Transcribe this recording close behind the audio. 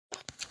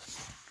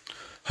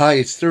Hi,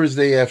 it's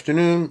Thursday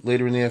afternoon.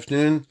 Later in the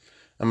afternoon,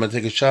 I'm going to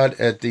take a shot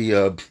at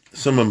the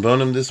Summum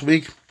Bonum this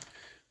week,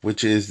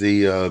 which is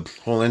the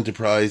whole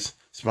enterprise,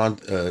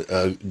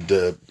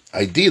 the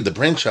idea, the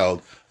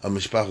brainchild of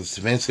Mishpachas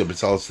Stefanski,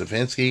 Bezalel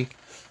Stefanski,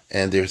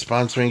 and they're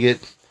sponsoring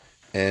it.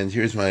 And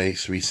here's my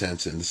 3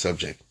 cents in the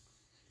subject.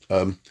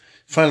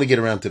 Finally get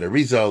around to the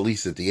Rizal, at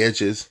least at the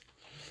edges.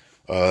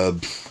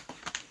 And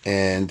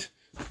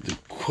the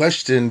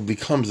question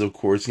becomes, of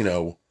course,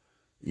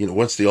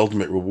 what's the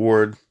ultimate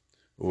reward?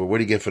 Or what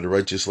do you get for the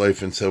righteous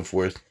life and so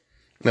forth?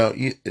 Now,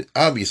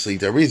 obviously,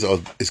 the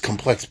result is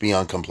complex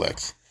beyond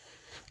complex.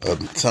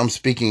 So I'm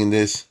speaking in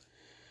this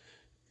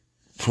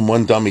from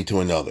one dummy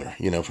to another,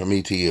 from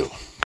me to you.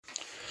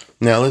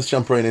 Now, let's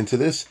jump right into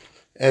this.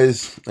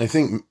 As I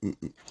think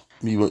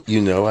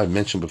I've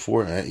mentioned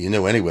before,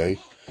 anyway,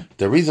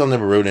 the Rizal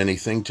never wrote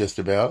anything, just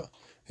about,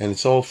 and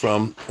it's all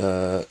from,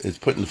 it's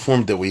put in the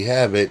form that we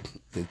have it,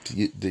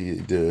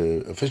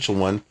 the official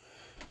one,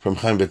 from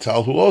Chaim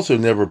Vital, who also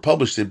never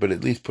published it, but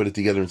at least put it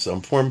together in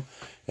some form.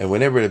 And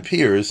whenever it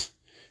appears,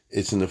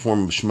 it's in the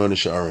form of Shmona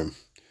Sha'arim,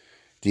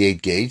 the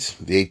 8 gates,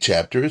 the 8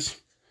 chapters.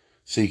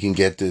 So you can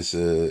get this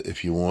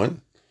if you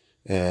want.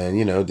 And,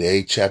 the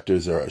 8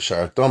 chapters are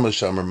Shar Doma,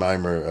 Shamar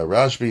Maimer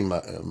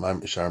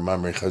Rashbi, Shar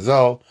Maimer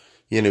Chazal,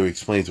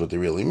 explains what they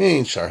really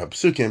mean, Shar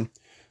HaPsukim,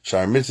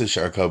 Shar Mitzvah,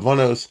 Shar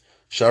Kavonos,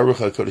 Shar Ruach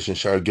HaKodesh, and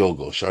Shar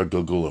Gilgul, Shar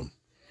Gilgulim.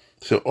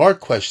 So our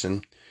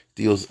question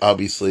deals,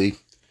 obviously,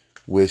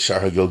 with Shar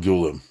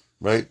HaGilgulim,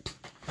 right?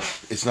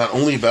 It's not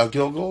only about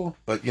Gilgul,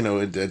 but,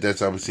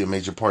 that's obviously a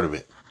major part of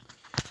it.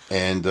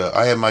 And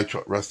I have my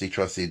rusty,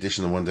 trusty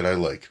edition, the one that I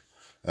like.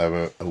 I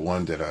have a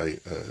one that I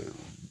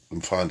am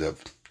fond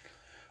of.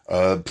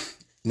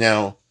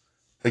 Now,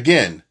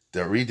 again,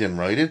 Dari didn't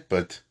write it,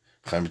 but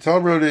Chaim Vital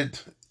wrote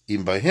it.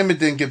 Even by him, it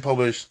didn't get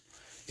published.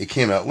 It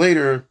came out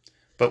later.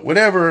 But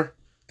whatever,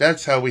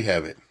 that's how we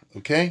have it,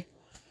 okay?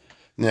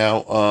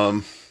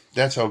 Now,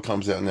 that's how it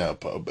comes out now.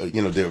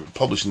 They're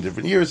published in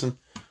different years, and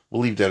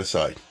we'll leave that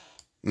aside.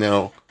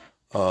 Now,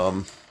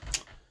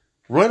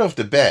 right off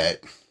the bat,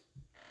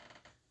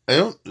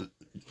 I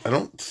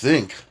don't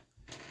think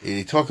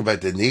they talk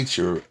about the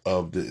nature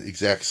of the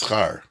exact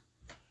schar,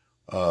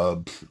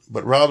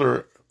 but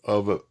rather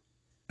of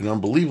an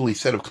unbelievably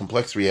set of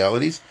complex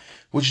realities,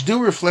 which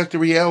do reflect the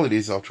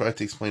realities I'll try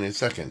to explain in a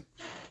second.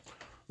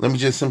 Let me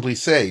just simply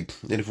say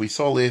that if we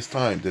saw last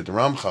time that the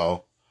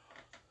Ramchal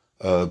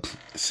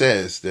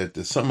says that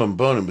the Summum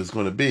Bonum is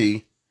going to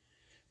be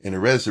in a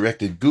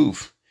resurrected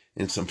goof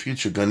in some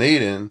future Gan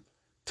Eden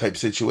type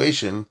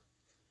situation,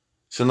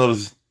 so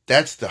notice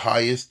that's the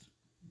highest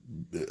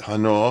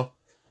Hanoah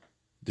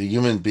the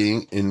human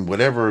being in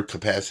whatever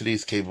capacity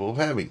is capable of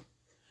having.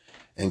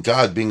 And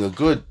God, being a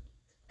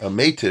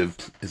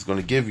mative, is going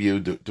to give you,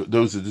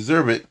 those who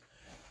deserve it,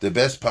 the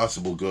best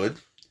possible good.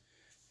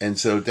 And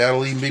so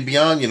that'll even be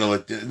beyond, not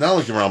like the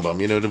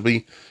Rambam, it'll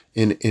be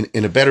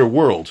in a better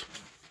world,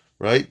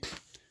 right?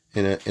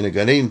 In a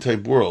Gan Eden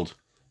type world,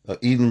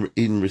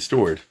 Eden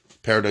restored,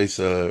 paradise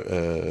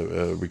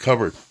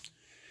recovered.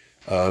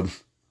 And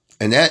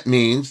that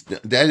means,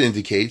 that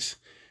indicates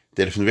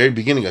that if in the very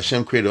beginning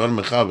Hashem created Adam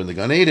and Chava in the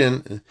Gan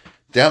Eden,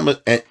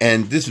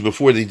 and this is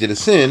before they did a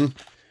sin,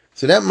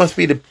 so that must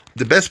be the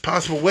best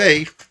possible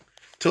way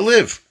to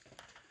live.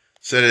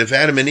 So that if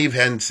Adam and Eve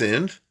hadn't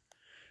sinned,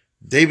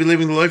 they'd be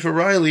living the life of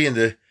Riley in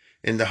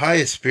the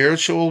highest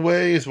spiritual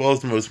way as well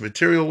as the most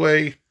material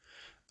way.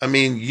 I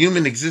mean,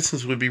 human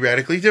existence would be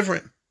radically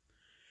different.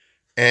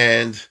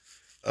 And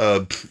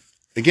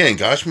again,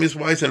 Gashmi is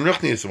wise and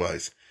Ruchni is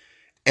wise.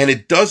 And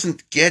it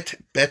doesn't get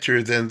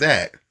better than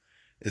that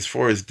as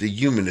far as the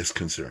human is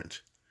concerned.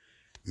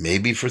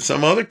 Maybe for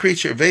some other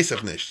creature,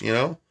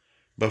 Vesach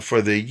but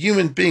for the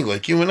human being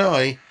like you and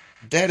I,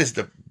 that is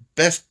the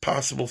best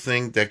possible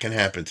thing that can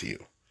happen to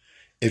you,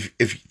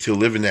 if to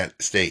live in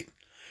that state.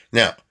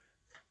 Now,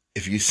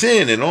 if you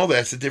sin and all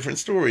that's a different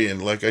story.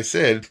 And like I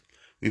said,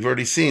 we've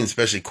already seen,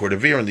 especially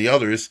Cordovere and the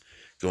others,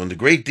 go into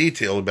great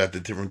detail about the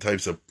different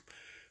types of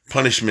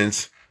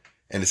punishments,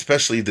 and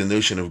especially the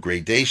notion of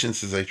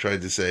gradations, as I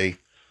tried to say.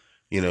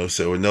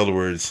 So in other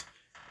words,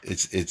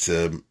 it's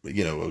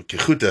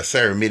kechuta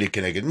sar mida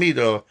keneged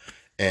mida,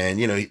 and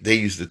they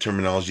use the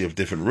terminology of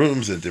different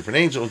rooms and different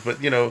angels.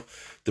 But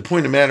the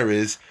point of the matter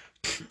is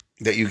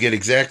that you get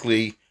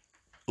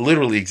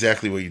literally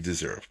exactly what you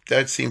deserve.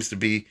 That seems to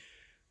be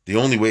the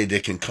only way they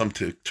can come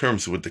to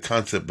terms with the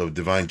concept of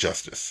divine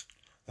justice.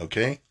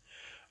 Okay,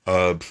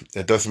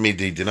 that doesn't mean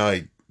they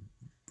deny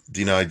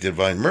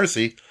divine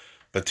mercy,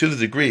 but to the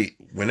degree,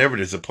 whenever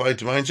there's applied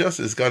divine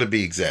justice, it's got to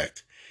be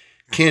exact.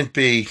 Can't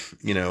be,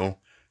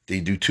 they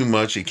do too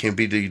much. It can't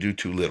be that you do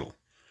too little.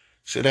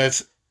 So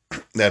that's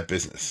that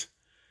business.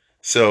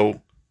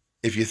 So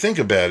if you think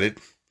about it,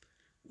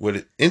 what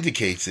it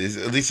indicates is,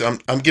 at least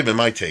I'm giving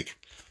my take.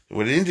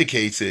 What it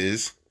indicates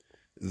is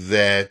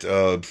that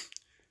the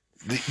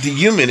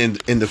human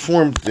in the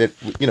form that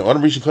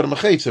Adam Kodem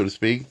Achet, so to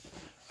speak.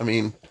 I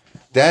mean,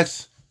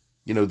 that's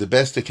the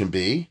best it can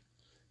be,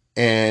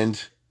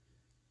 and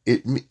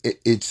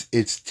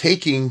it's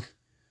taking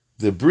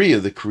the bria,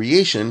 the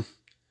creation,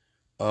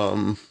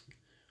 from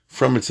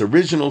its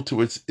original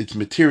to its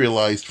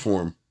materialized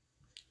form.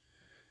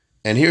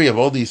 And here you have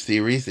all these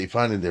theories. They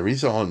find in the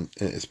Rizal,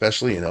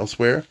 especially and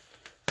elsewhere,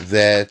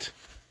 that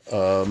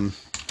I'm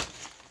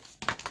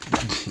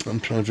trying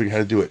to figure out how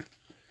to do it.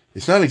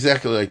 It's not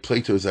exactly like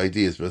Plato's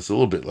ideas, but it's a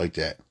little bit like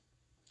that.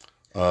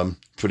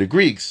 For the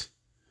Greeks,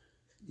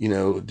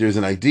 there's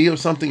an idea of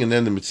something and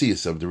then the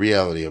mitzvah of the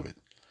reality of it.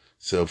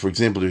 So, for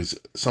example, there's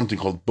something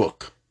called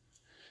book.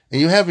 And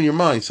you have in your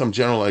mind some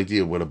general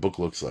idea of what a book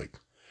looks like.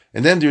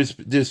 And then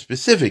there's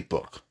specific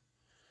book.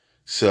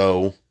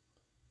 So,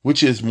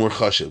 which is more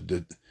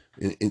chashuv?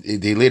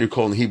 They later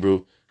call in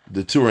Hebrew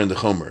the Torah and the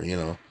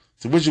Chomer,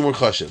 So which is more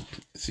chashuv?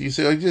 So you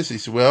say like this. He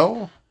said,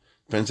 well,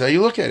 depends how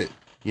you look at it.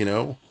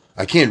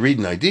 I can't read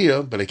an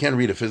idea, but I can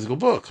read a physical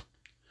book.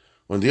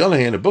 On the other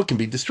hand, a book can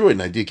be destroyed.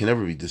 An idea can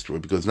never be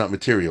destroyed because it's not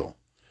material.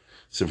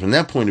 So from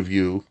that point of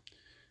view,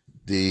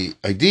 the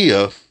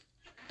idea,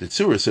 the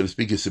tzura, so to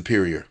speak, is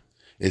superior,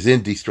 is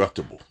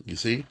indestructible, you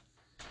see?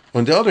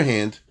 On the other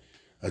hand,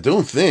 I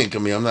don't think,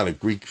 I'm not a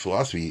Greek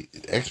philosophy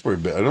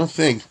expert, but I don't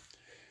think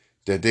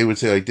that they would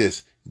say like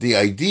this. The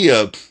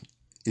idea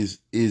is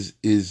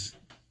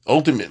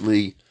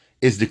ultimately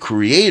is the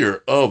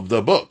creator of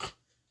the book.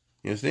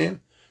 You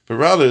understand? But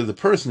rather the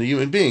person, the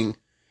human being,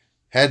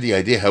 had the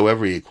idea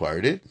however he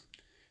acquired it,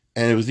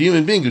 and it was the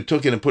human being who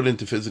took it and put it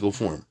into physical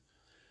form.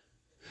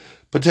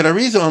 But to the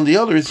Arizal on the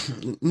others,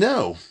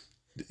 no.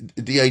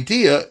 The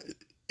idea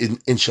in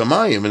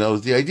Shamayim, in other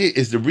words, the idea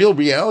is the real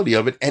reality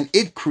of it, and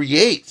it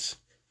creates,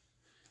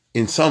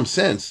 in some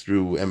sense,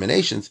 through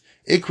emanations,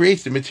 it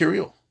creates the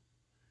material.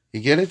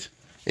 You get it?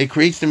 It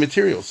creates the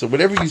material. So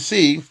whatever you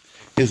see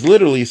is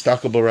literally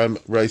Stakal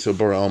Raiso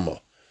Bara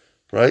Alma,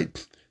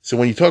 right? So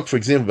when you talk, for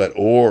example, about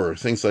or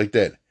things like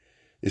that,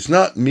 it's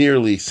not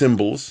merely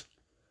symbols.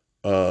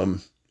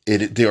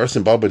 They are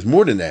symbolic, but it's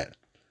more than that.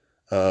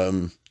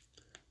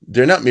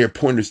 They're not mere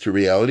pointers to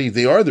reality.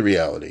 They are the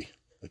reality.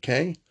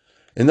 Okay?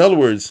 In other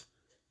words,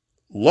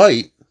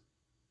 light,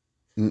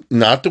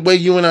 not the way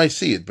you and I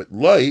see it, but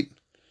light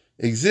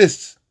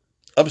exists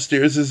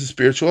upstairs as a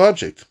spiritual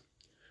object.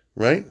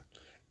 Right?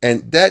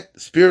 And that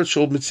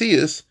spiritual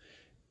Metzius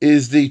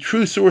is the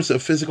true source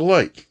of physical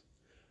light.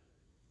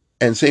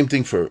 And same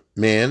thing for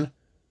man,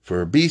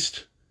 for a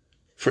beast,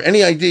 for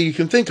any idea you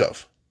can think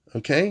of.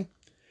 Okay?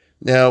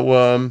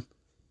 Now,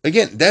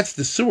 again, that's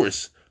the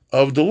source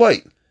of the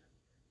light.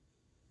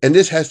 And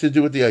this has to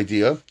do with the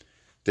idea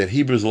that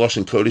Hebrew is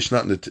Lashon Kodesh,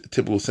 not in the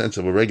typical sense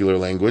of a regular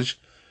language,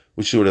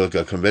 which is sort of like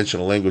a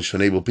conventional language to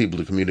enable people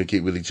to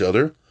communicate with each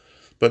other,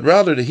 but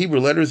rather the Hebrew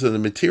letters are the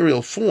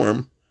material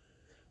form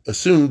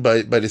assumed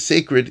by the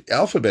sacred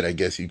alphabet, I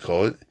guess you'd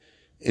call it,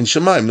 in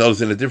Shemaim,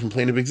 notice in a different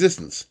plane of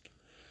existence.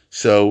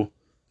 So,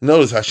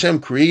 notice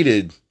Hashem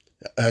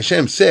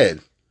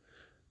said,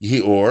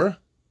 Yehi,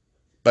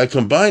 by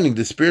combining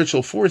the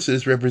spiritual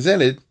forces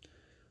represented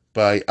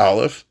by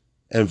Aleph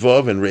and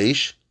Vav and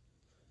Resh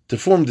to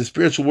form the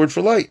spiritual word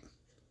for light,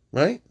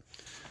 right?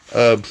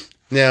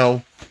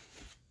 Now,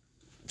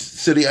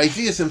 so the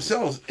ideas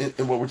themselves in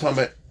what we're talking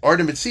about are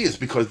the Metzias,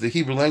 because the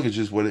Hebrew language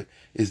is what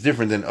is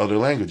different than other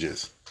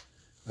languages,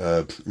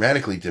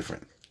 radically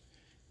different.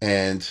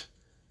 And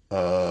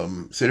so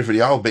therefore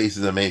the Aleph base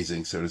is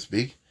amazing, so to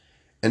speak.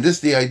 And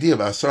this, the idea of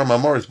Asar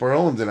Mamaris Bar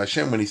Olam, that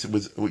Hashem, when he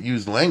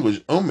used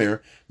language,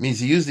 Omer, means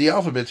he used the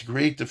alphabet to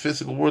create the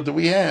physical world that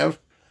we have.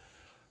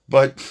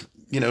 But,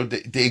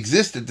 they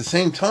exist at the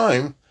same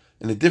time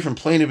in a different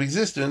plane of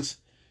existence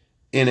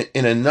in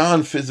a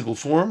non-physical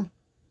form.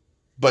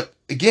 But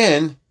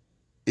again,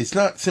 it's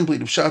not simply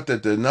the shot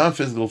that the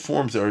non-physical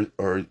forms are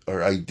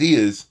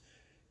ideas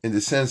in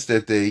the sense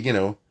that they,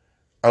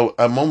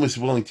 I'm almost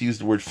willing to use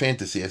the word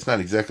fantasy. It's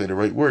not exactly the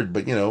right word,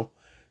 but,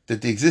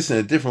 that they exist in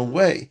a different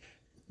way.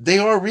 They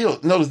are real.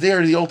 Notice they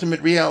are the ultimate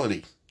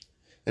reality.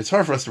 It's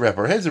hard for us to wrap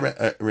our heads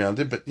around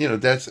it, but,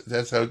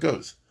 that's how it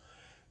goes.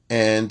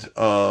 And,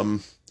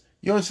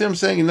 you understand what I'm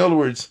saying? In other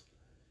words,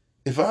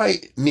 if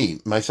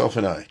myself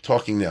and I,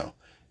 talking now,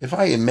 if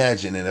I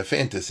imagine in a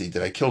fantasy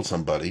that I killed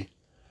somebody,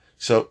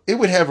 so it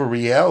would have a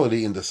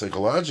reality in the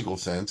psychological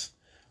sense.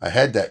 I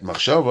had that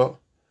machshava,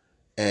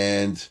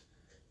 and,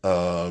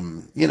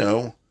 and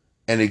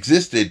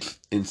existed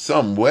in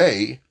some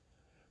way,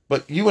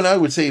 but you and I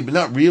would say, but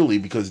not really,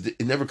 because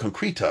it never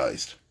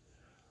concretized.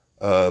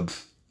 It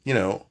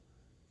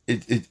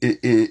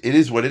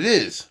is what it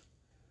is.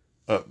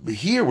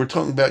 Here we're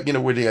talking about,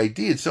 where the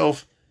idea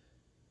itself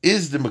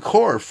is the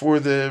makor for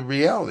the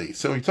reality.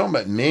 So we're talking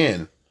about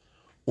man,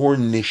 or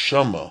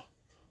neshama,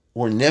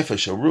 or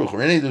nefesh, or ruach,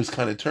 or any of those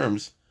kind of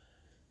terms.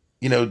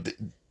 They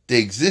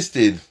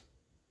existed.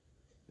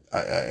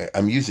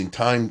 I'm using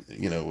time,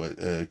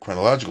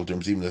 chronological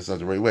terms, even though that's not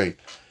the right way.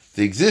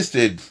 They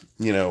existed,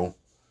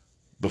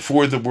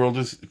 before the world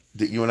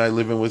that you and I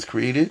live in was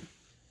created.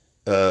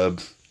 The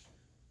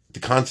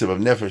concept of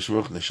nefesh,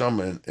 ruach,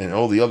 neshama, and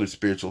all the other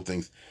spiritual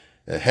things.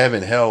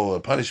 Heaven, hell,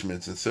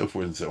 punishments, and so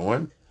forth and so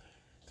on.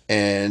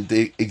 And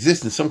they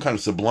exist in some kind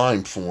of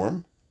sublime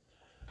form,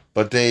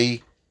 but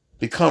they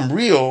become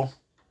real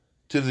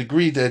to the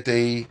degree that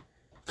they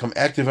come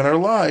active in our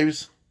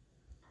lives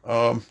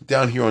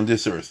down here on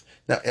this earth.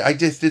 Now, I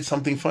just did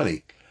something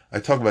funny. I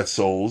talk about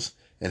souls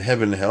and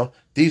heaven and hell.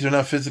 These are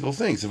not physical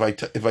things.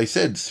 If I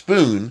said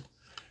spoon,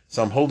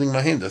 so I'm holding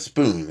my hand, a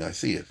spoon, I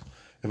see it.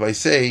 If I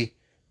say,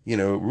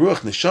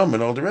 ruach, neshama,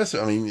 and all the rest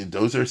of it, I mean,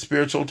 those are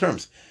spiritual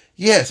terms.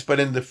 Yes, but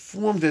in the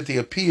form that they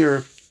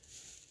appear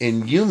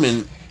in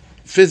human,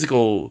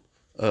 physical,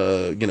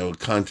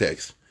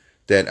 context,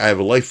 that I have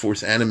a life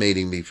force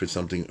animating me for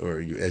something, or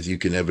as you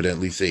can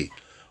evidently see,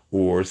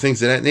 or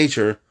things of that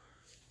nature,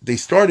 they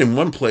start in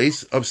one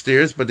place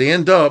upstairs, but they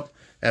end up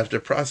after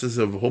a process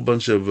of a whole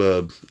bunch of,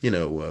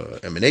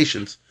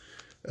 emanations.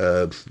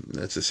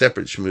 That's a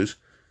separate schmooze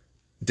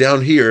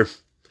down here.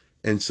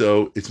 And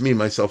so it's me,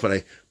 myself, and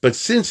I. But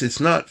since it's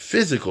not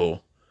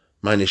physical,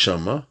 my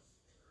neshama,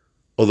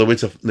 although the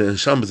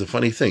neshama is a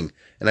funny thing,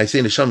 and I say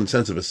neshama in the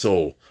sense of a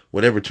soul,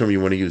 whatever term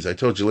you want to use. I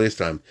told you last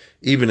time,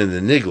 even in the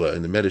Nigla,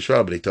 in the Medrash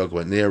Rabbah, they talk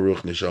about Ner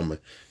Ruach Neshama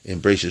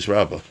in Bereshis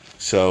Rabbah.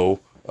 So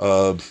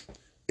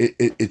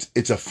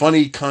it's a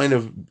funny kind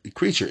of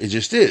creature. It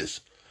just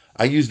is.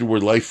 I use the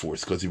word life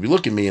force because if you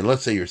look at me, and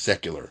let's say you're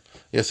secular,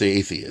 let's say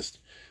atheist,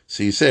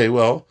 so you say,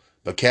 well,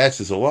 but Katz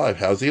is alive.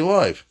 How's he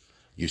alive?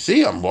 You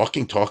see, I'm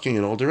walking, talking,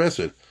 and all the rest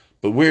of it.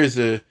 But where's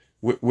the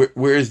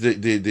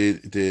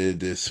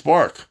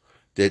spark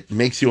that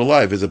makes you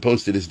alive, as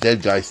opposed to this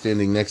dead guy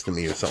standing next to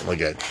me or something like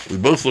that? We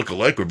both look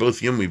alike. We're both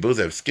human. We both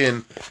have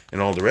skin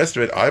and all the rest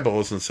of it,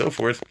 eyeballs and so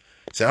forth.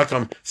 So how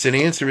come? So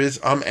the answer is,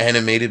 I'm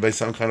animated by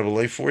some kind of a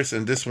life force,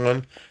 and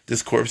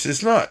this corpse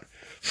is not.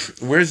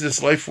 Where's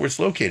this life force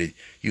located?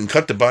 You can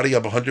cut the body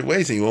up 100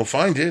 ways and you won't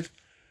find it.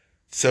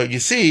 So you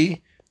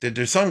see that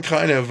there's some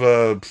kind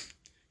of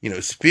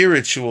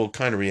spiritual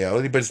kind of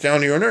reality, but it's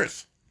down here on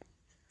earth.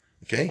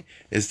 Okay?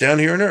 It's down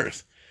here on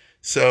earth.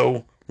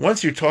 So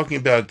once you're talking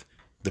about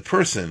the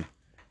person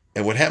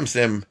and what happens to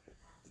them,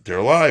 they're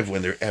alive,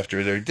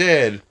 after they're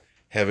dead,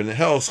 heaven and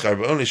hell, schar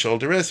v'onish, all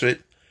the rest of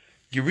it,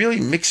 you're really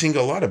mixing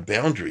a lot of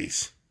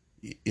boundaries.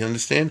 You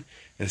understand?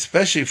 And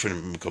especially for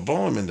the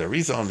Kabbalim and the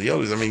Arizal and the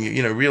others, I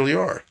mean, really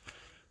are.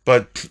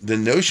 But the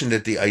notion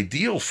that the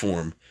ideal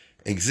form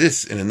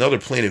exists in another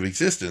plane of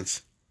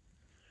existence,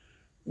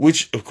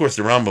 which, of course,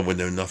 the Rambam would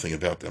know nothing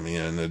about. I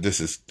mean, and this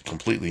is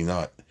completely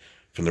not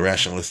from the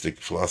rationalistic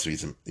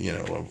philosophies,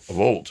 of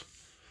old.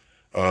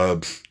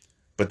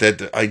 But that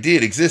the idea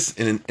it exists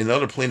in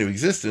another plane of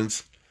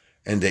existence,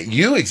 and that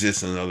you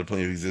exist in another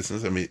plane of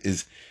existence, I mean,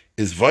 is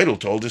vital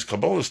to all this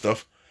Kabbalah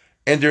stuff.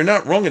 And they're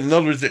not wrong. In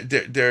other words,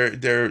 they're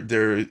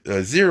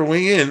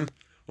zeroing in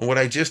on what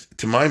I just,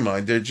 to my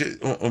mind,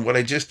 on what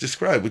I just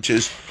described, which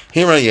is,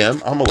 here I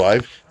am, I'm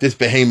alive. This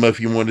behemoth, if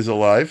you want, is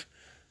alive.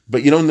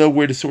 But you don't know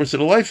where the source of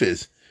the life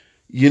is.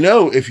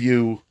 If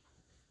you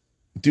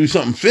do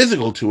something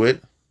physical to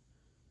it,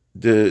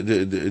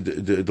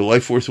 the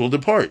life force will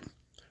depart.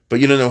 But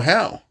you don't know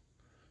how.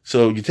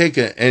 So you take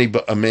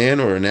a man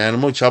or an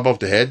animal, chop off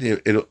the head,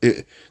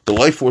 the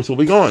life force will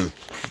be gone.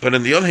 But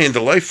on the other hand, the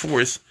life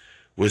force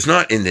was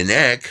not in the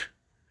neck.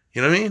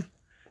 You know what I mean?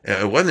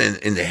 It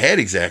wasn't in the head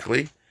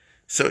exactly.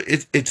 So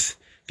it's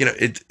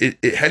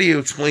how do you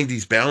explain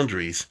these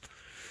boundaries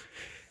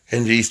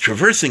and these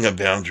traversing of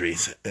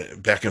boundaries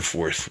back and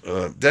forth?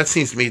 That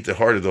seems to me at the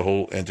heart of the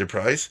whole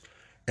enterprise.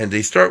 And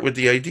they start with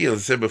the idea, as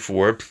I said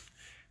before,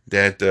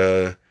 that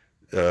the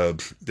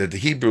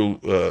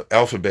Hebrew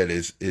alphabet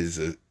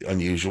is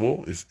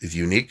unusual, is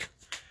unique,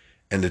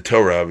 and the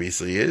Torah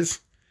obviously is.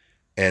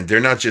 And they're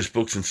not just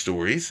books and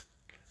stories.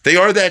 They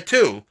are that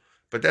too,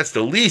 but that's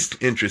the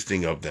least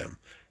interesting of them.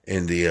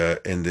 In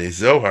the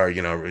Zohar,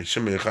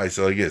 Shimon Yochai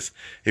said like this: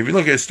 if you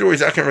look at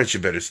stories, I can write you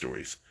better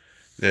stories.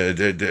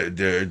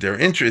 They're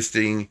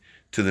interesting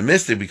to the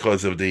mystic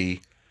because of the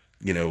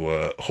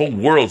whole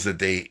worlds that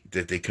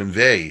they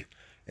convey,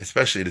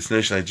 especially this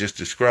notion I just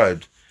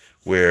described,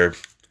 where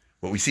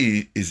what we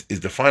see is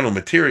the final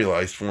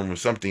materialized form of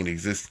something that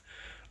exists.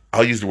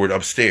 I'll use the word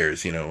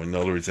upstairs, in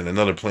other words, in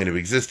another plane of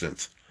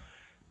existence,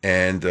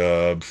 and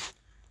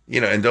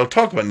and they'll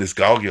talk about in this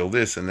Galgil,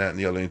 this and that and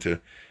the other, into,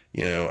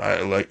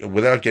 I like,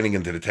 without getting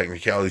into the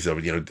technicalities of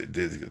it,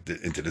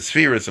 into the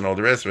spheres and all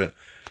the rest of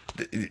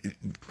it.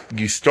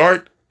 You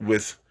start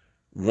with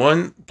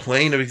one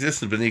plane of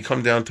existence, but then you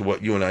come down to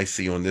what you and I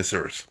see on this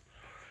earth.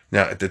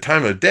 Now, at the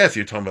time of death,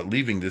 you're talking about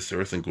leaving this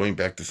earth and going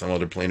back to some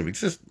other plane of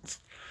existence.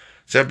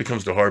 So that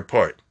becomes the hard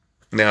part.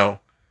 Now,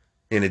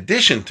 in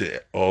addition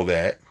to all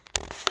that,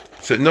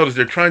 so notice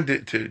they're trying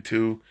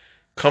to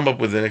come up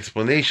with an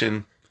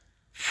explanation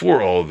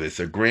for all of this,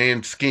 a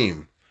grand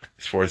scheme,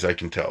 as far as I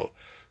can tell.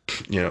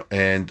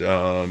 And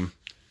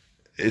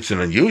it's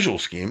an unusual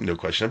scheme, no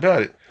question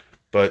about it,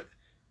 but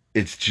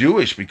it's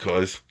Jewish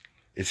because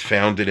it's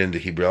founded in the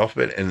Hebrew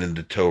alphabet and in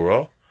the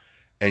Torah.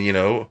 And,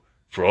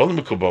 for all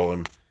the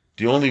Mekubalim,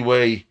 the only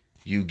way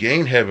you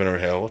gain heaven or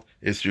hell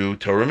is through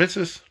Torah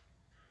mitzvahs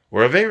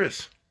or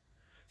Averis.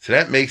 So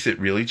that makes it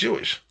really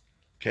Jewish.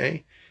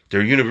 Okay?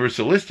 They're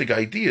universalistic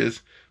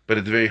ideas, but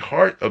at the very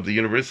heart of the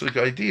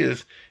universalistic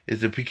ideas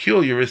is the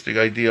peculiaristic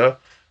idea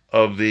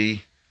of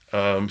the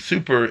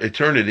super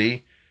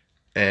eternity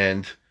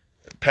and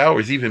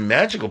powers, even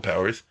magical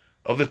powers,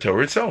 of the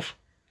Torah itself.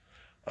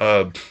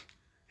 Histaka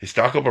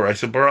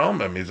baraisa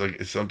baralma. I mean,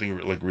 it's something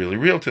like really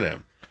real to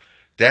them.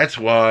 That's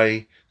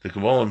why the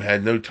Kabbalim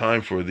had no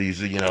time for these,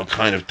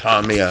 kind of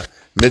tamia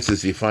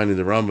mitzvahs you find in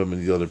the Rambam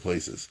and these other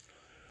places.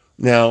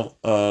 Now,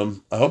 I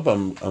hope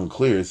I'm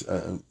clear as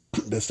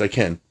best I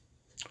can.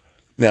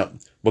 Now,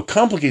 what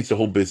complicates the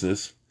whole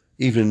business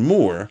even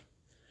more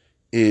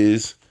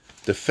is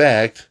the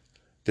fact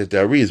that the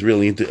Ari is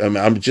really into.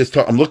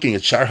 I'm looking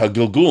at Shar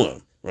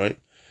HaGilgulim, right?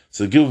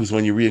 So Gilgul is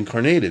when you're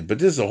reincarnated, but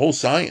this is a whole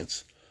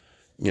science.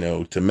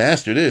 To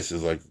master this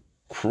is like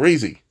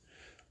crazy.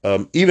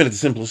 Even at the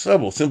simplest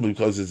level, simply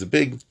because it's a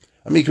big.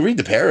 I mean, you can read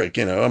the parak,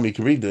 you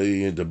can read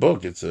the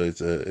book. It's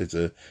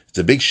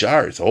a big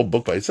shar. It's a whole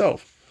book by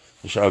itself,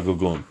 the Shar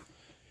HaGilgulim,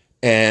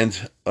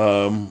 and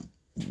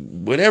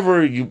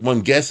whatever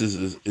one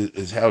guesses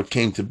is how it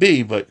came to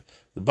be. But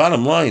the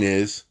bottom line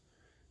is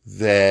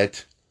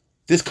that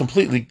this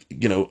completely,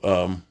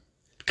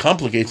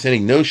 complicates any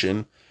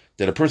notion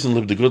that a person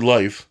lived a good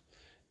life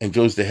and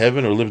goes to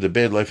heaven or lived a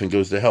bad life and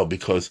goes to hell.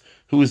 Because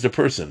who is the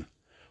person?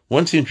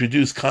 Once you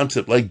introduce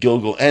concepts like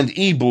Gilgul and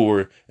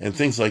Ibur and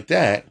things like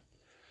that,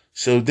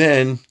 so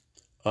then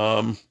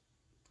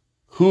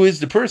who is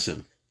the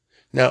person?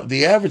 Now,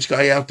 the average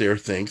guy out there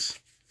thinks,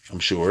 I'm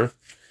sure,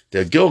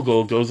 that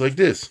Gilgul goes like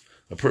this.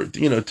 To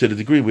the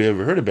degree we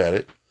ever heard about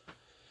it,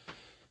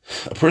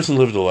 a person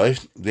lived a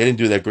life, they didn't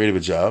do that great of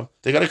a job,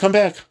 they got to come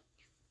back.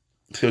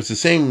 So it's the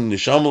same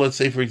neshama, let's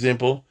say, for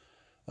example,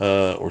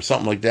 or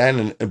something like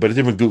that, but a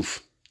different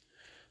goof.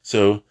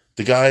 So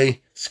the guy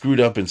screwed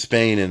up in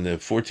Spain in the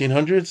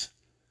 1400s,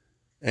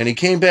 and he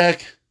came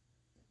back,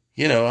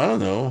 I don't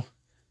know,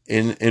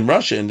 in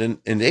Russia in the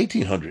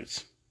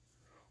 1800s.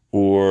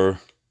 Or,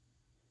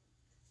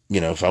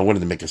 if I wanted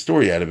to make a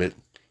story out of it,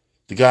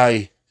 the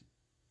guy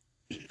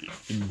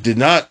did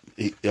not,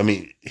 he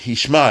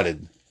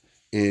schmatted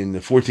in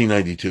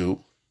 1492,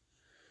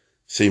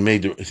 so he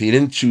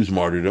didn't choose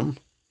martyrdom,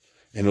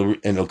 and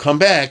he'll come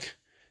back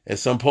as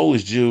some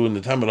Polish Jew in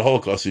the time of the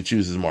Holocaust who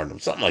chooses martyrdom,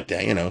 something like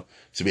that,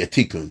 to be a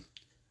tikkun.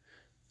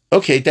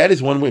 Okay, that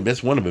is one way.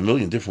 That's one of a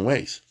million different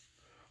ways.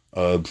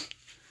 In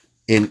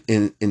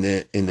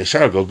the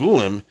Shar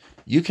HaGilgulim,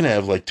 you can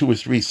have like 2 or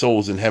 3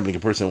 souls inhabiting a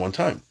person at one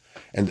time,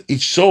 and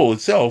each soul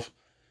itself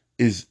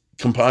is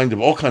combined of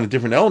all kind of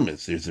different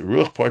elements. There's the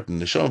ruach part, and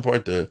the neshama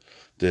part, the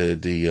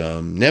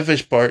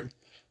nefesh part,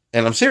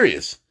 and I'm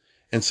serious.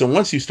 And so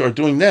once you start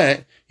doing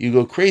that, you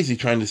go crazy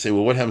trying to say,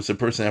 well, what happens to the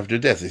person after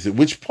death? They say,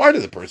 which part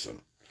of the person?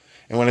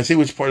 And when I say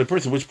which part of the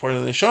person, which part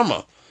of the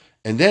neshama?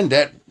 And then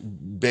that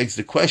begs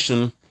the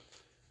question,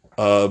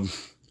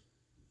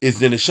 is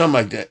the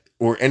neshama that,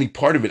 or any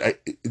part of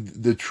it,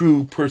 the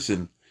true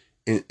person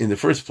in the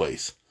first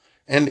place?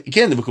 And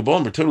again, the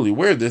Kabbalim are totally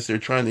aware of this. They're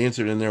trying to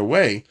answer it in their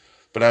way.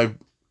 But I've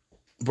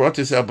brought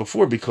this out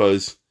before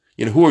because,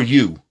 who are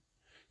you?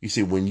 You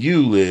see, when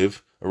you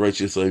live a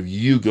righteous life,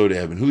 you go to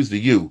heaven. Who's the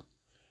you?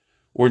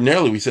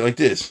 Ordinarily, we say like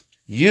this: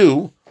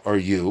 you are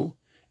you,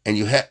 and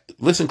you have,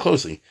 listen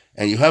closely,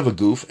 and you have a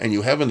goof, and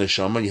you have a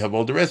neshama, and you have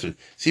all the rest of it.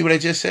 See what I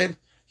just said?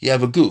 You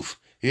have a goof.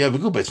 You have a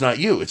goof, but it's not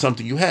you. It's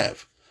something you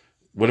have.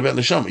 What about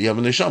neshama? You have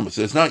a neshama,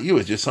 so it's not you.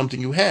 It's just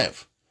something you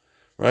have,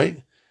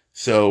 right?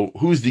 So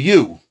who's the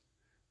you?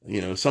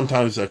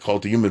 Sometimes I call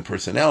it the human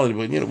personality,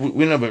 but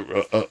we don't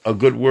have a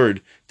good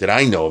word that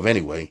I know of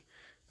anyway,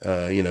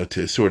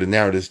 to sort of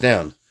narrow this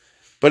down.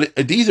 But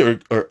these are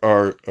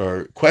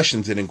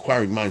questions that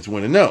inquiring minds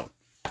want to know.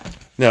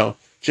 Now,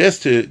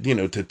 just to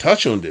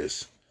touch on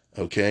this,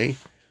 okay,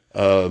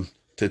 to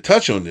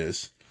touch on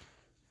this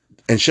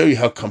and show you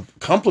how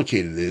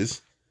complicated it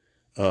is.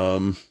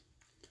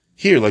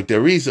 Here, like the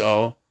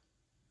Arizal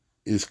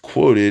is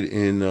quoted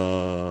in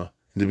the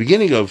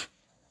beginning of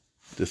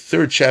the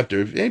 3rd chapter.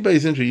 If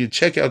anybody's interested, you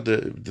check out the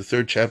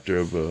 3rd chapter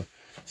of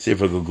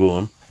Sefer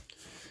HaGilgulim.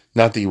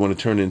 Not that you want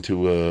to turn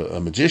into a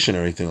magician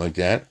or anything like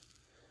that,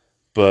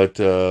 but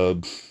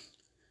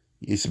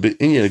it's a bit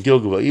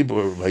Gilgul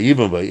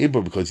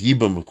Vayibam, because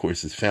Yibam, of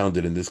course, is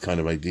founded in this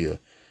kind of idea,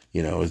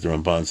 as the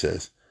Ramban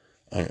says.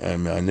 I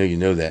know you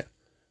know that,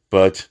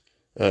 but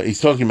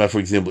he's talking about, for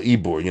example,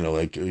 Ibor,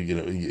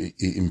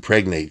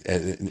 impregnate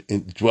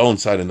and dwell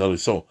inside another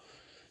soul.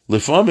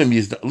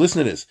 Lifamim,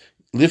 listen to this.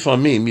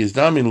 Lifamim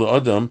yizdamin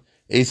lo'adam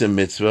eza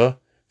mitzvah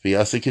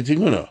v'yasa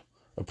ketiguna.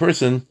 A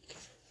person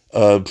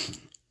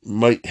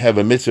might have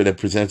a mitzvah that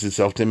presents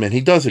itself to him, and he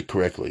does it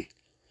correctly.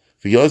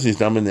 V'yaz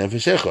yizdamin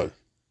nefesh echad.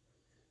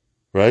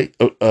 Right?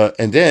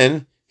 And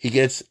then he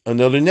gets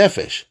another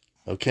nefesh.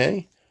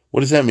 Okay?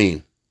 What does that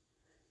mean?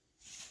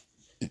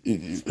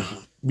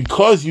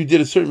 Because you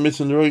did a certain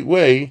mitzvah in the right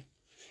way,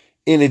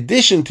 in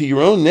addition to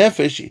your own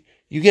nefesh,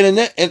 you get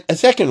a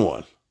second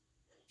one.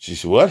 She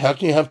said, what? How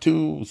can you have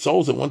 2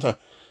 souls at one time?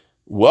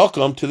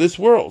 Welcome to this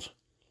world.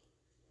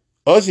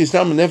 So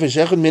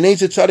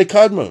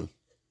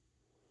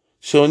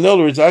in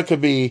other words, I could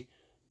be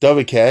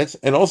David Katz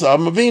and also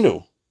Avram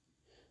Avinu.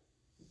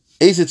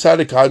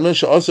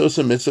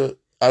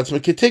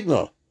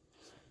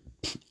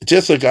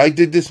 just like I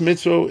did this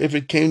mitzvah, if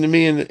it came to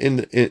me in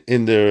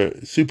the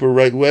super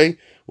right way,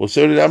 well,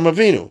 so did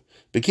Avinu.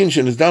 Because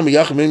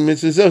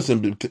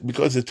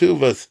the two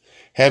of us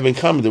have in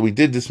common that we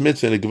did this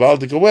mitzvah in a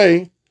gewaltic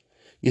way,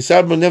 he'll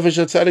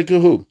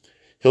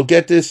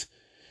get this,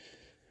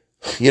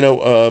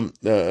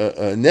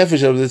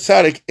 nefesh of the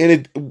tzaddik in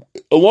it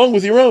along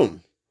with your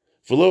own.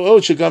 Here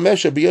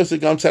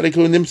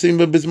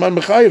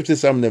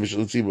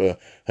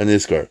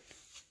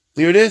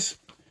it is.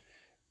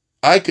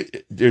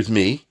 There's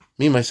me,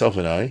 myself,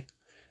 and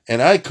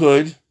I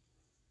could.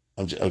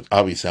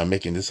 Obviously, I'm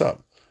making this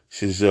up.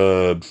 She's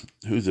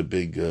who's a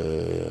big.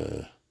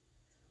 I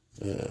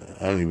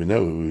don't even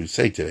know who we would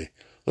say today.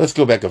 Let's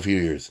go back a few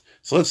years.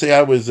 So let's say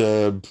I was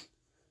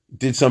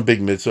did some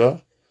big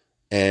mitzvah,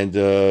 and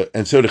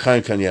so did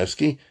Chaim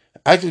Kanievsky.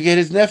 I could get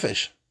his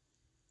nefesh,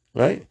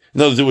 right? In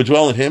other words, it would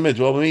dwell in him, it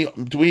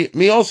would dwell in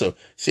me also.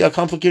 See how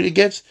complicated it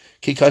gets?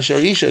 Ki kasher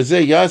isha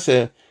ze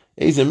yase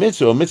is a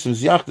mitzvah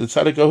miziyach the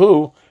tzaddik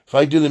ahu. If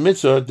I do the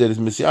mitzvah that is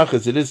miziyach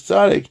as it is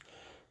tzaddik,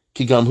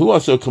 ki gam hu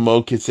also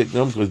kamo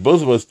kitiknum, because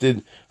both of us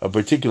did a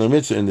particular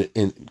mitzvah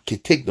in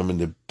kitiknum in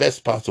the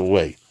best possible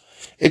way.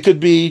 It could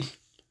be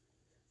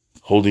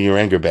holding your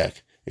anger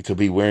back. It could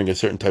be wearing a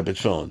certain type of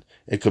tefillin.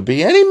 It could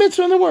be any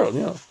mitzvah in the world,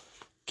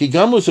 Ki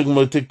gam hu so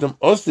kamo tiknum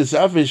os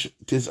tisavish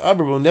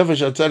tisabrbo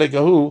nefesh tzaddik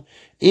ahu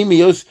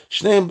imios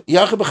shneim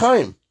yachad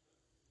b'chaim.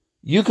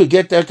 You could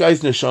get that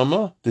guy's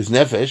neshama, this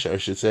nefesh, I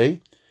should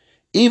say,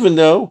 even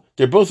though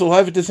they're both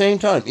alive at the same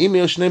time.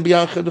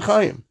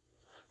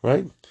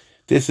 Right?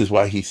 This is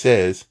why he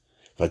says,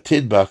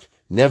 Vatidbak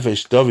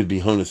nefesh David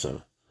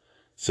bihonasan.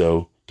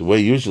 So the way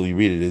you usually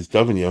read it is,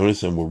 David and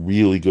Yehonasan were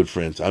really good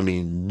friends. I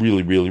mean,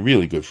 really, really,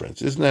 really good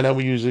friends. Isn't that how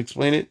we usually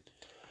explain it?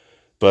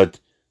 But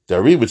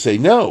Dari would say,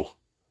 no.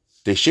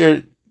 They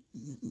shared,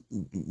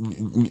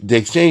 they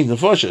exchanged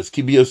nefashas.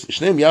 Kibios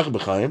shneim yachad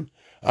b'chaim.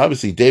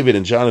 Obviously, David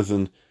and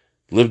Jonathan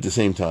lived at the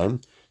same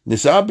time.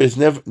 Nisaber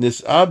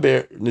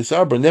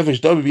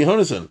nefesh David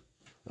Yehonasan.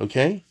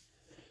 Okay,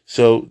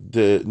 so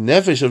the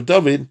nefesh of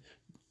David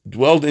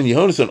dwelled in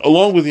Yehonasan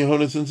along with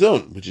Yehonasan's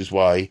own, which is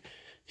why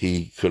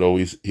he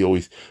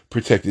always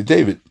protected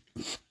David,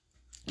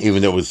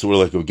 even though it was sort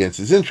of like against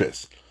his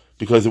interests,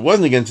 because it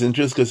wasn't against his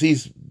interests because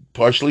he's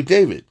partially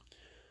David.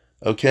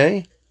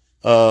 Okay,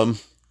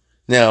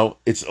 now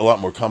it's a lot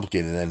more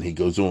complicated than he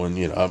goes on.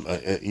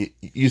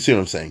 You see what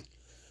I'm saying?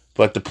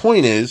 But the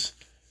point is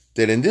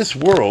that in this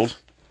world,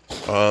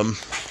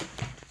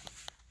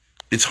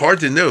 it's hard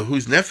to know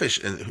whose nefesh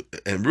and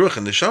ruach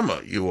and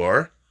neshama you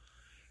are,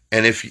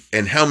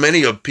 and how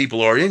many of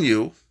people are in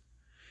you,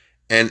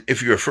 and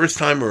if you're a first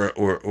time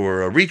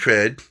or a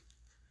retread,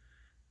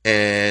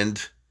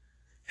 and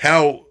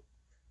how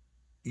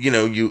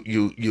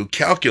you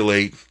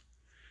calculate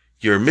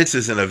your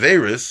mitzvahs and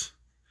averis,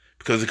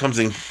 because it comes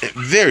in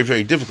very,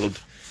 very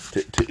difficult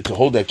to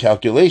hold that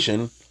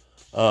calculation.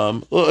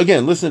 Well,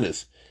 again, listen to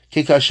this.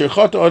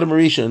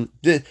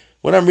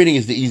 What I'm reading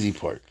is the easy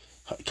part.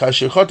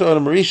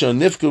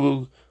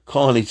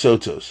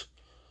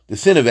 The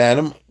sin of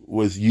Adam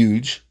was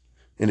huge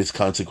in its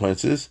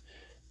consequences,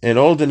 and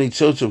all the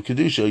nitzotos of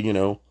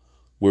kedusha,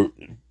 were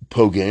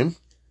pogam.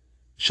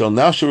 Shall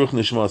now sharuch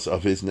nishmas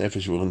of his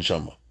nefesh ruach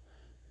neshama,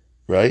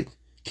 right?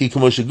 Ki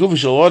kamosha gufa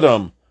shel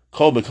adam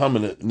kol bekam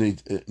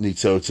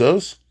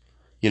nitzotos,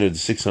 the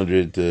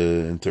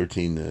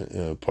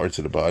 613 parts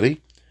of the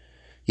body.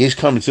 Yesh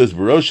kam nitzotos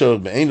barosha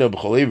be'ena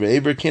b'cholei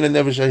ve'ever kina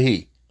nefesh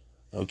ahi.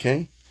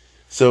 Okay,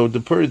 so the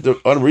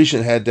Adam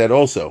Rishon had that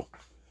also,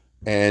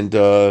 and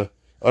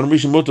Adam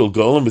Rishon mutal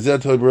golem b'zeh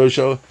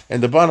barosha.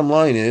 And the bottom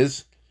line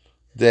is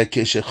that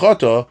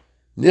keshechata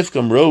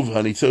nifkam rov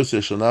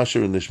hanitzos shel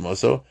nasher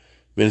nishmaso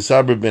ben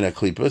sabra ben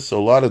aklipa. So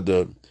a lot of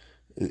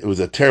it was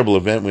a terrible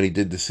event when he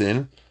did the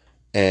sin,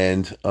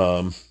 and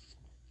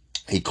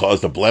he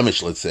caused a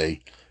blemish, let's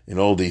say, in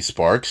all these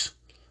sparks,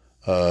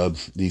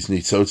 these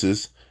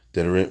nitzoses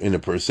that are in a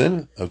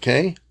person.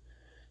 Okay,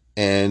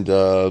 and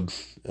how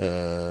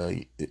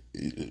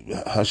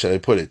should I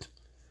put it?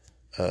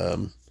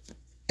 And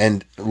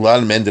a lot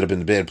of them ended up in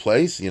the bad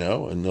place, in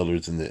other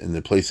words, in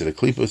the place of the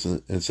klipos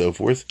and so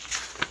forth.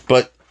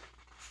 But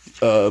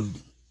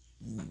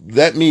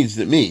that means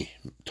that me,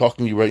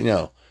 talking to you right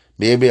now,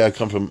 maybe I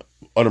come from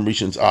Adam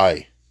Rishon's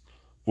eye,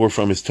 or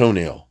from his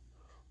toenail,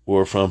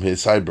 or from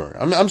his sideburn.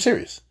 I'm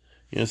serious.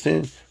 You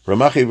understand?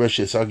 Ramache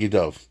v'shes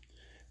agidov.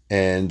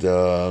 And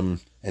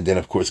then,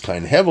 of course, Cain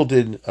and Hevel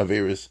did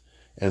Averis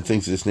and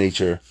things of this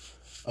nature.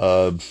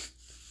 But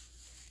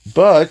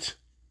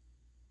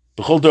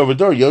b'chol dor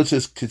v'dor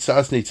yotzes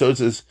kitzas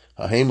nitzotzes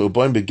hahem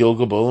uboim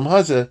begilgal b'olam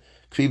hazeh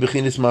kfi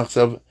b'chinis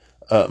machsav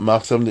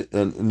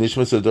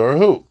nishmas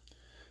adorahu.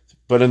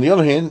 But on the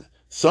other hand,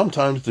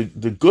 sometimes the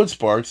good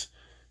sparks,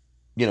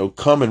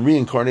 come and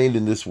reincarnate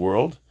in this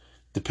world,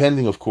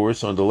 depending, of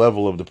course, on the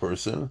level of the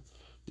person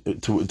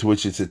to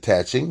which it's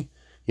attaching.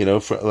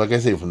 Like I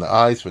say, from the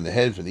eyes, from the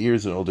head, from the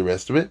ears, and all the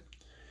rest of it.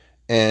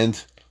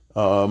 And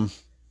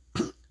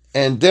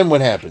then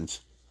what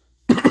happens?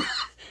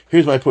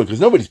 Here's my point,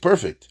 because nobody's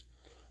perfect.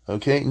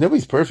 Okay?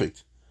 Nobody's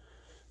perfect.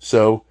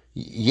 So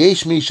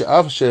yesh mi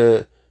she'af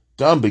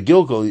gam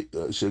begilgal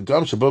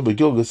gam shabo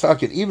begilgal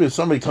socket. Even if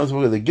somebody comes up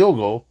with a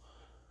gilgal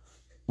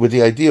with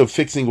the idea of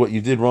fixing what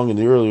you did wrong in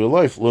the earlier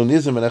life, lo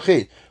nizim and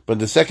achet. But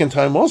the second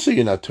time also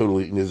you're not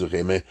totally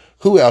nizim.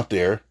 Who out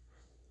there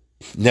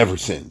never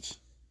sins?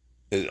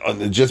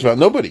 Just about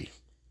nobody.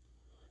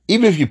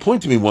 Even if you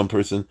point to me one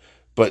person,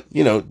 but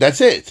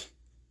that's it.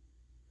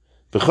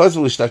 You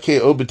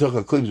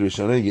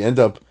end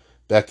up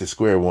back to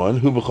square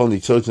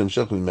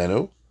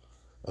one.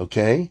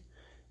 Okay,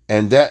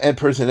 and that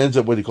person ends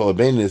up what you call a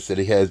bainness, that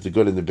he has the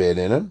good and the bad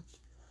in him.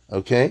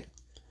 Okay,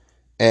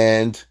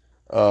 and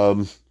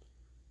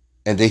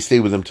they stay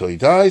with him till he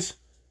dies.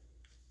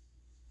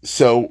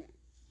 So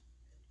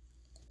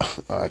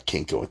I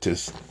can't go into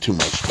this too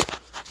much.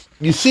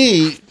 You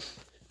see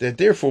that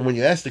therefore, when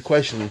you ask the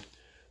question,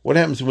 what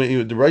happens when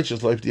you the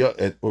righteous life,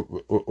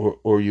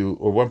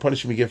 or what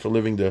punishment you get for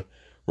living the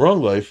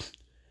wrong life?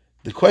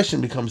 The question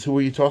becomes, who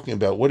are you talking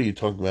about? What are you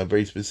talking about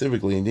very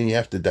specifically? And then you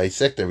have to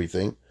dissect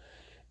everything,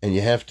 and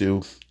you have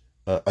to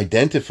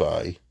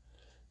identify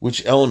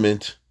which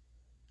element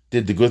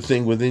did the good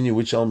thing within you,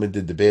 which element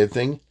did the bad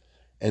thing.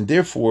 And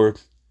therefore,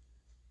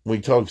 when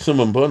we talk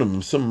summum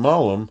bonum, summum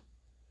malum,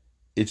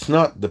 it's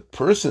not the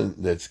person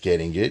that's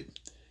getting it,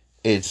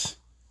 it's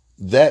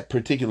that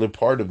particular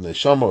part of the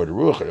neshama or the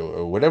ruach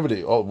or whatever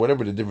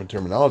the different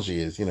terminology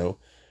is, the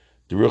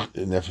ruach,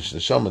 nefesh,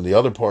 neshama, and the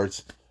other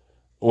parts,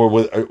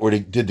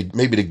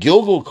 maybe the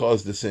gilgal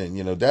caused the sin,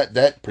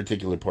 that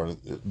particular part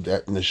of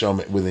that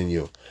neshama within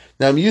you.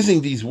 Now I'm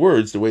using these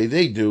words the way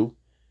they do,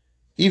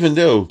 even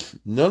though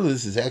none of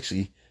this is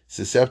actually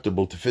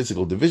susceptible to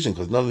physical division,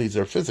 because none of these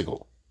are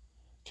physical.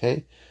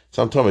 Okay,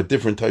 so I'm talking about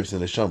different types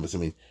of neshamas. I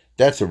mean,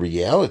 that's a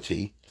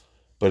reality,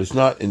 but it's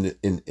not in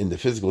the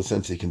physical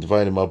sense. You can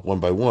divide them up one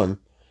by one,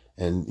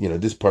 and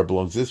this part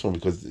belongs to this one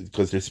because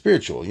they're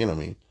spiritual. You know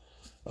what I mean?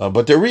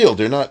 But they're real.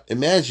 They're not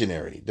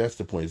imaginary. That's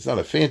the point. It's not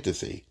a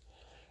fantasy.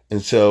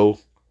 And so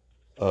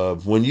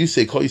when you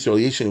say Kol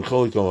Yisrael Yeshin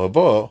Kol Yikom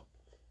Haba,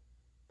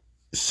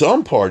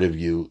 some part of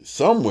you,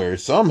 somewhere,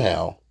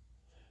 somehow,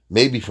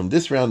 maybe from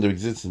this round of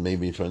existence,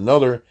 maybe from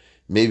another,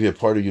 maybe a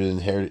part of you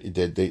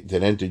that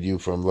entered you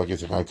from, like I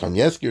said,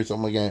 Kanyeski or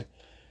something like that.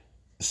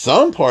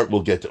 Some part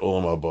will get to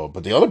Olam Haba,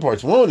 but the other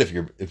parts won't if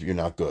you're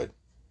not good.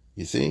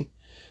 You see,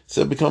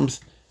 so it becomes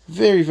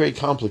very, very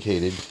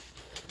complicated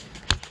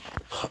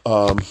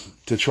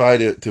to try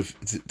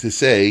to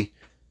say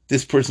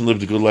this person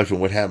lived a good life and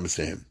what happens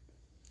to him.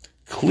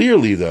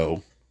 Clearly,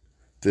 though,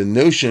 the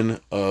notion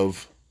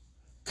of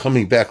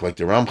coming back, like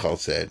the Ramchal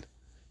said,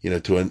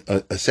 to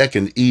a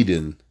second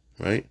Eden,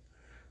 right?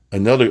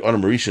 Another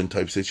Adam Rishon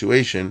type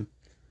situation,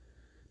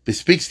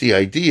 bespeaks the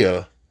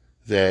idea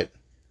that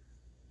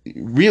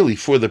really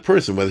for the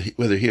person,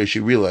 whether he or she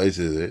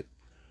realizes it,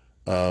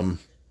 the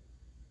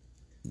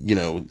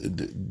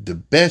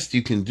best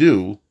you can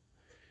do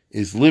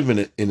is live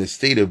in a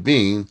state of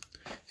being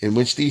in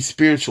which these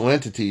spiritual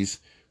entities,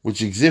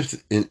 which exist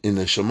in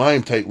the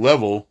Shemayim type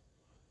level,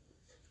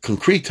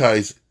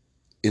 concretize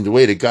in the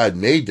way that God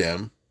made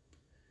them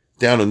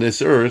down on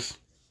this earth,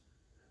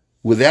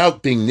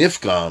 without being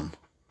nifgam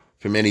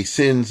from any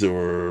sins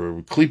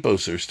or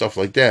klipos or stuff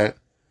like that.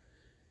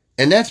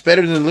 And that's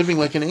better than living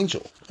like an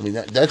angel. I mean,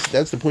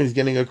 that's the point he's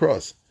getting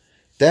across.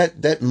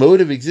 That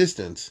mode of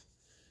existence,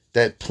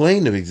 that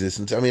plane of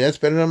existence, I mean, that's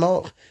better than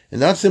Malach. And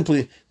not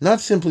simply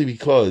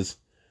because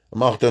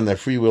Malach doesn't have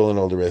free will and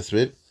all the rest of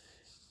it.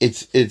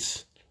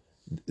 It's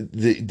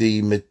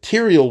the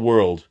material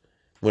world,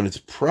 when it's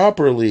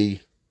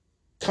properly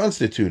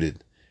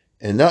constituted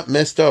and not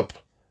messed up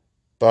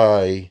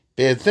by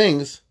bad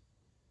things,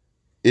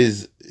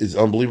 is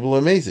unbelievable,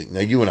 amazing.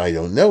 Now you and I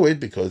don't know it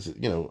because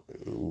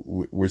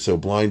we're so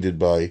blinded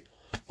by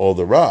all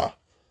the Ra.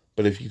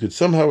 But if you could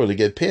somehow really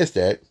get past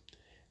that,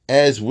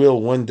 as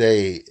will one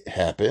day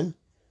happen,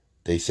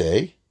 they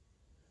say,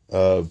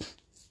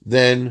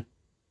 then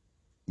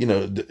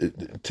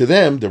to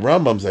them, the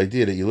Rambam's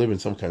idea that you live in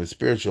some kind of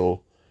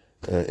spiritual,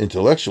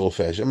 intellectual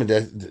fashion, I mean,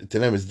 that to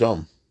them is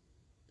dumb.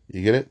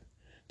 You get it?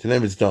 To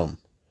them it's dumb.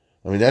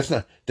 I mean, that's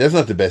not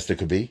the best it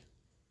could be.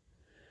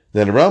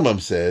 Then the Rambam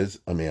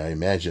says, I mean, I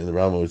imagine the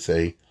Rambam would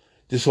say,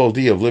 this whole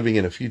idea of living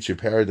in a future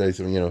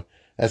paradise, I mean,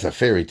 that's a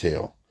fairy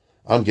tale.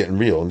 I'm getting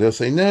real. And they'll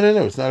say, no,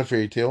 it's not a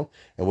fairy tale.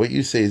 And what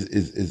you say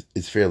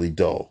is fairly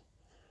dull.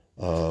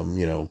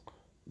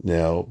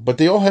 Now, but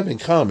they all have in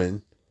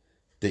common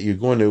that you're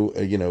going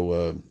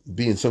to,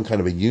 be in some kind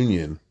of a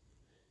union,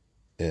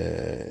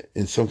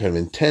 in some kind of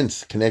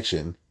intense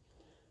connection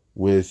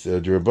with the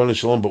Rabbanu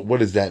Shalom. But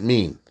what does that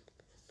mean?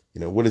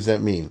 What does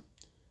that mean?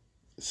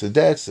 So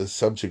that's a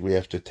subject we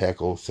have to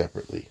tackle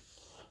separately.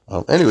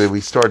 Anyway,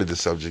 we started the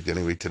subject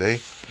anyway today.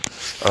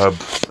 I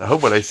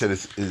hope what I said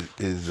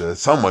is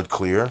somewhat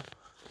clear.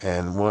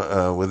 And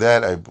with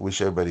that, I wish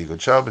everybody a good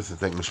Shabbos and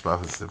thank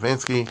Mishpachas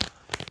Stefanski.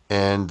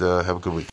 And have a good week.